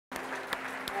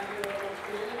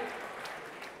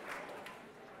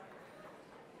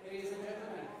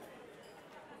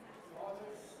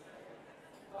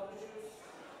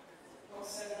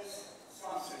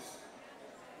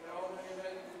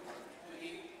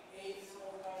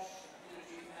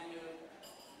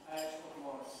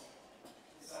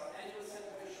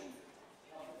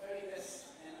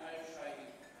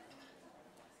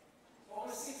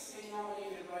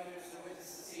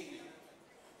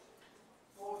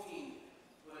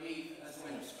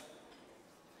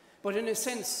But in a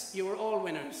sense, you are all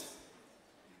winners.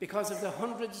 Because of the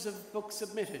hundreds of books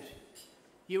submitted,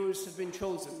 yours have been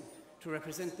chosen to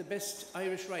represent the best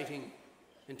Irish writing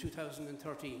in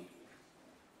 2013.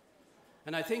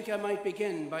 And I think I might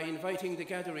begin by inviting the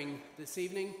gathering this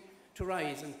evening to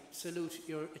rise and salute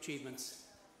your achievements.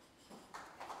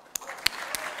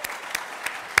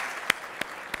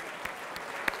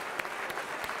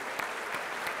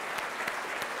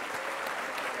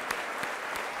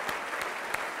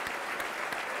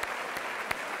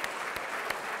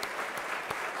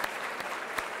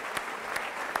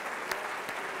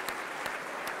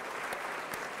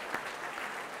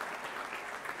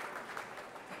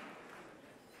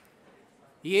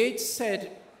 Yeats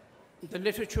said, "The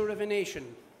literature of a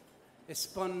nation is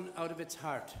spun out of its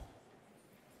heart.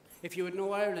 If you would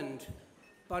know Ireland,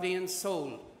 body and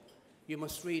soul, you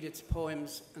must read its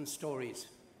poems and stories."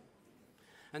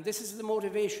 And this is the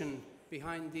motivation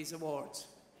behind these awards: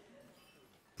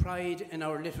 pride in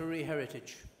our literary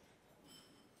heritage.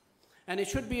 And it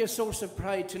should be a source of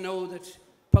pride to know that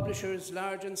publishers,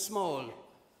 large and small,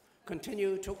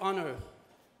 continue to honour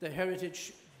the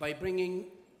heritage by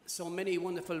bringing so many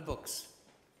wonderful books.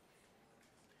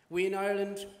 We in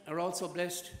Ireland are also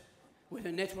blessed with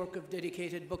a network of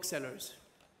dedicated booksellers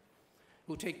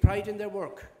who take pride in their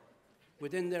work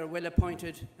within their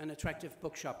well-appointed and attractive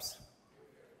bookshops.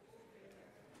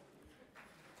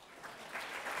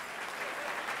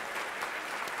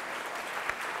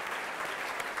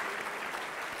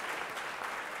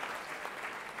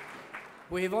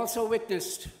 We have also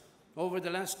witnessed over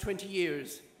the last 20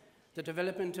 years the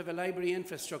development of a library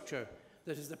infrastructure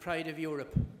that is the pride of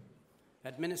Europe,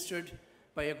 administered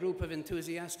by a group of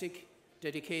enthusiastic,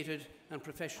 dedicated and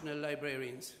professional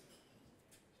librarians.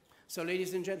 So,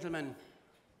 ladies and gentlemen,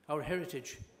 our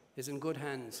heritage is in good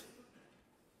hands.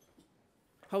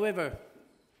 However,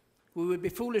 we would be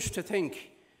foolish to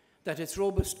think that its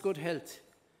robust good health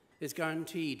is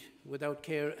guaranteed without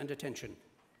care and attention.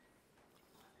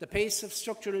 The pace of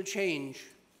structural change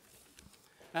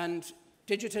and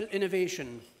digital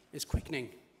innovation is quickening,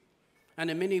 and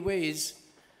in many ways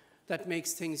that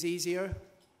makes things easier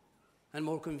and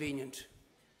more convenient.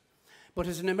 But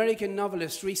as an American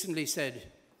novelist recently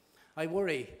said, I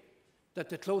worry that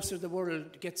the closer the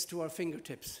world gets to our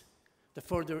fingertips, the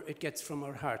further it gets from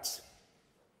our hearts.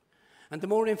 And the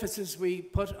more emphasis we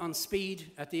put on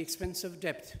speed at the expense of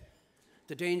depth,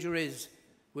 the danger is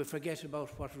we'll forget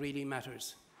about what really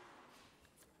matters.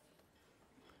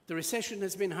 The recession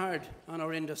has been hard on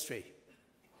our industry.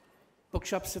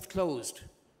 Bookshops have closed.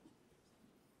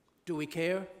 Do we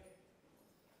care?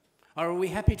 Or are we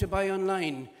happy to buy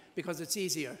online because it's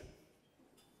easier?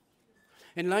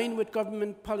 In line with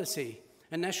government policy,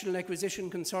 a national acquisition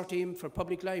consortium for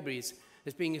public libraries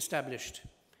is being established,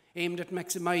 aimed at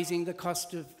maximising the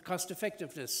cost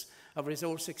effectiveness of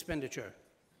resource expenditure.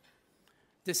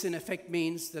 This in effect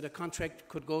means that a contract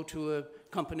could go to a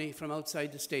company from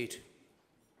outside the state.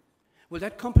 Will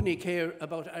that company care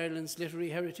about Ireland's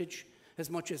literary heritage as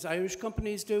much as Irish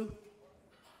companies do?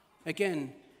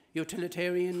 Again,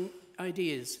 utilitarian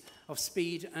ideas of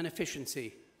speed and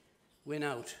efficiency win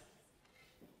out.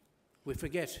 We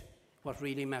forget what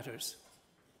really matters.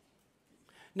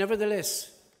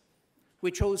 Nevertheless,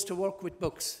 we chose to work with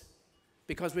books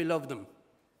because we love them.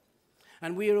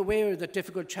 And we are aware that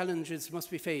difficult challenges must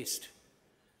be faced,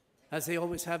 as they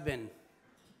always have been,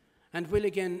 and will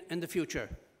again in the future.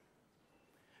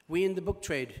 We in the book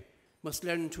trade must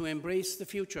learn to embrace the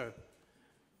future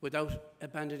without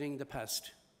abandoning the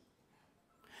past.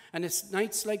 And it's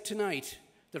nights like tonight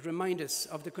that remind us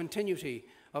of the continuity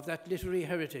of that literary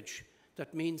heritage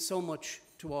that means so much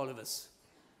to all of us.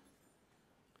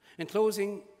 In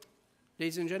closing,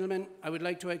 ladies and gentlemen, I would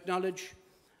like to acknowledge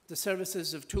the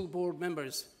services of two board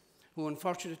members who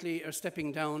unfortunately are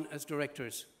stepping down as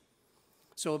directors.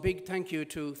 So a big thank you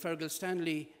to Fergal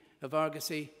Stanley of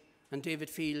Argosy and David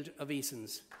Field of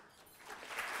Easons.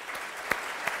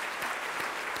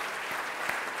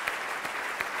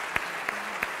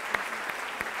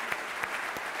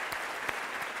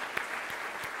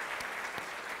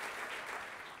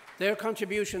 Their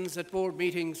contributions at board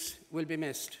meetings will be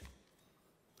missed.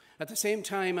 At the same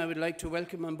time, I would like to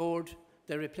welcome on board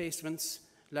their replacements,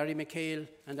 Larry McHale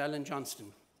and Alan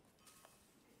Johnston.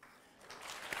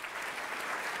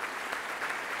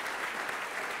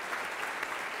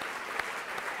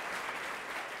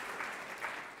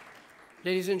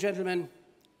 Ladies and gentlemen,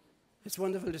 it's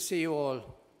wonderful to see you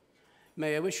all.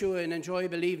 May I wish you an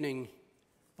enjoyable evening.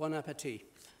 Bon appétit.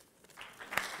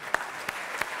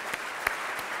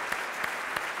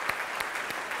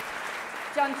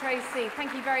 John Tracey,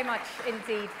 thank you very much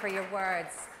indeed for your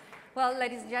words. Well,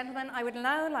 ladies and gentlemen, I would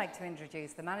now like to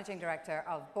introduce the Managing Director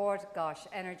of Bord Gáis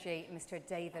Energy, Mr.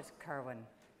 David Kerwin.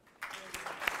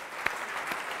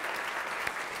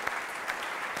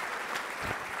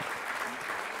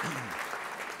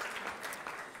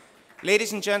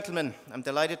 Ladies and gentlemen, I'm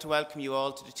delighted to welcome you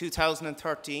all to the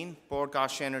 2013 Bord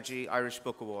Gáis Energy Irish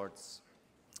Book Awards.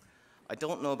 I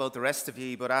don't know about the rest of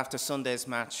you, but after Sunday's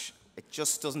match, it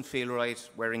just doesn't feel right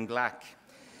wearing black.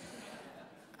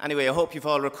 Anyway, I hope you've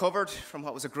all recovered from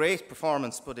what was a great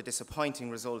performance but a disappointing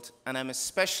result, and I'm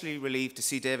especially relieved to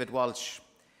see David Walsh,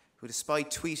 who, despite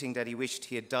tweeting that he wished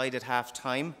he had died at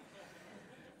half-time,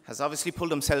 has obviously pulled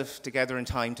himself together in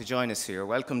time to join us here.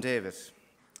 Welcome, David.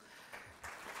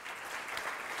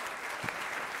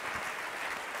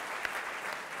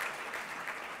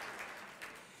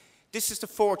 This is the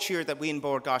fourth year that we in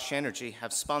Bord Gáis Energy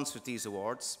have sponsored these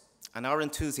awards, and our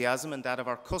enthusiasm and that of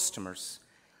our customers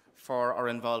for our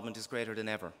involvement is greater than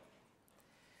ever.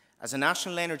 As a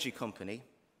national energy company,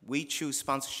 we choose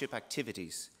sponsorship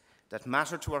activities that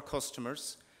matter to our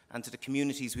customers and to the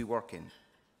communities we work in.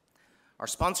 Our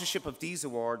sponsorship of these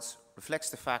awards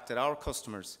reflects the fact that our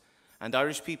customers and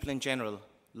Irish people in general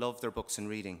love their books and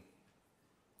reading.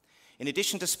 In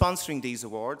addition to sponsoring these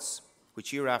awards,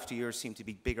 which year after year seem to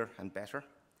be bigger and better,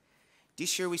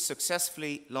 this year we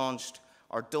successfully launched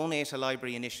our Donate a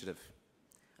Library initiative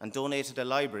and donated a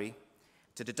library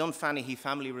to the Dunfanaghy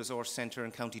Family Resource Centre in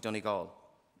County Donegal.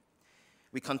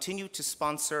 We continue to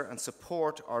sponsor and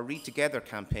support our Read Together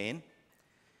campaign,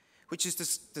 which is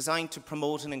designed to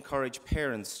promote and encourage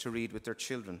parents to read with their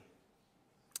children.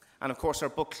 And of course, our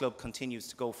book club continues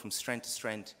to go from strength to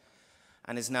strength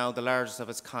and is now the largest of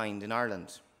its kind in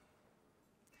Ireland.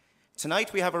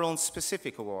 Tonight we have our own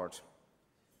specific award.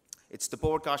 It's the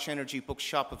Bord Gáis Energy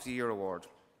Bookshop of the Year Award,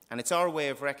 and it's our way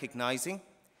of recognising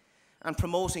and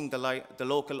promoting the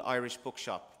local Irish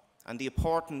bookshop and the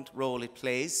important role it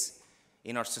plays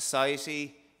in our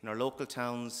society, in our local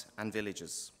towns and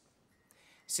villages.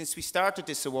 Since we started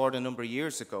this award a number of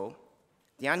years ago,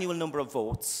 the annual number of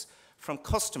votes from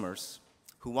customers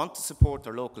who want to support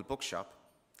their local bookshop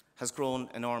has grown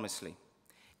enormously.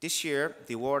 This year,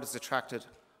 the award has attracted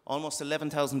almost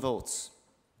 11,000 votes.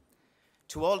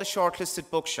 To all the shortlisted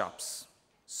bookshops,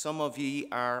 some of ye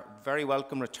are very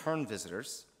welcome return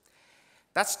visitors.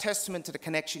 That's testament to the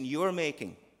connection you're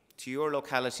making to your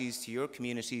localities, to your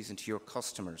communities, and to your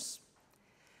customers.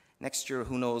 Next year,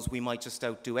 who knows, we might just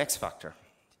outdo X Factor.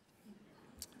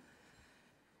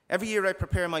 Every year I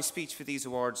prepare my speech for these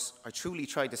awards, I truly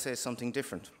try to say something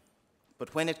different.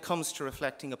 But when it comes to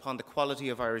reflecting upon the quality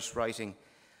of Irish writing,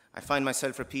 I find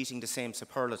myself repeating the same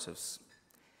superlatives.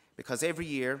 Because every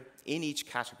year, in each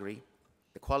category,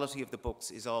 the quality of the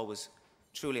books is always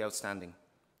truly outstanding.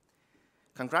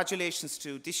 Congratulations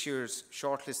to this year's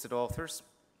shortlisted authors.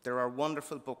 There are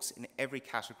wonderful books in every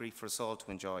category for us all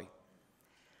to enjoy.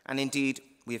 And indeed,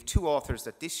 we have two authors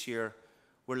that this year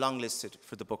were longlisted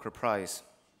for the Booker Prize.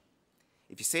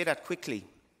 If you say that quickly,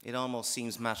 it almost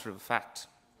seems matter of fact.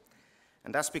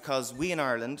 And that's because we in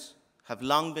Ireland have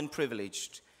long been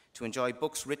privileged to enjoy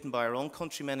books written by our own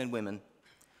countrymen and women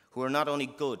who are not only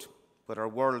good, but are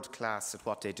world class at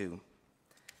what they do.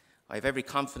 I have every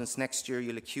confidence next year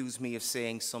you'll accuse me of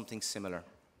saying something similar.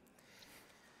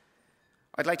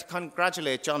 I'd like to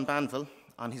congratulate John Banville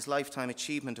on his Lifetime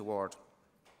Achievement Award.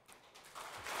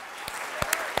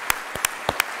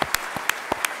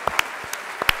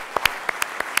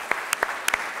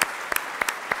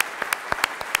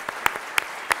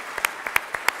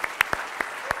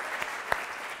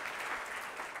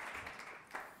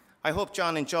 I hope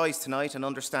John enjoys tonight and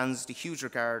understands the huge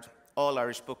regard all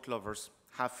Irish book lovers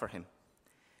have for him.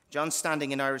 John's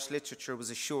standing in Irish literature was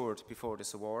assured before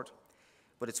this award,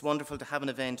 but it's wonderful to have an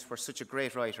event where such a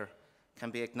great writer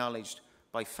can be acknowledged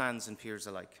by fans and peers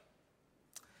alike.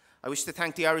 I wish to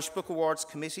thank the Irish Book Awards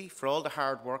Committee for all the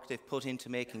hard work they've put into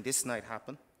making this night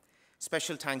happen.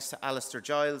 Special thanks to Alistair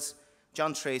Giles,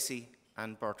 John Tracey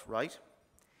and Bert Wright.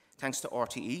 Thanks to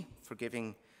RTE for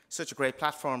giving such a great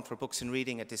platform for books and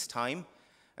reading at this time,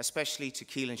 especially to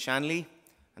Keelan Shanley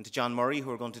and to John Murray,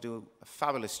 who are going to do a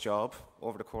fabulous job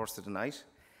over the course of the night.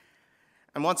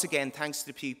 And once again, thanks to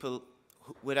the people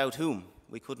without whom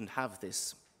we couldn't have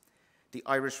this, the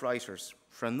Irish writers,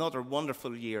 for another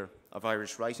wonderful year of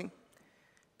Irish writing.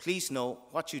 Please know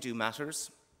what you do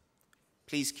matters.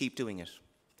 Please keep doing it.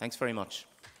 Thanks very much.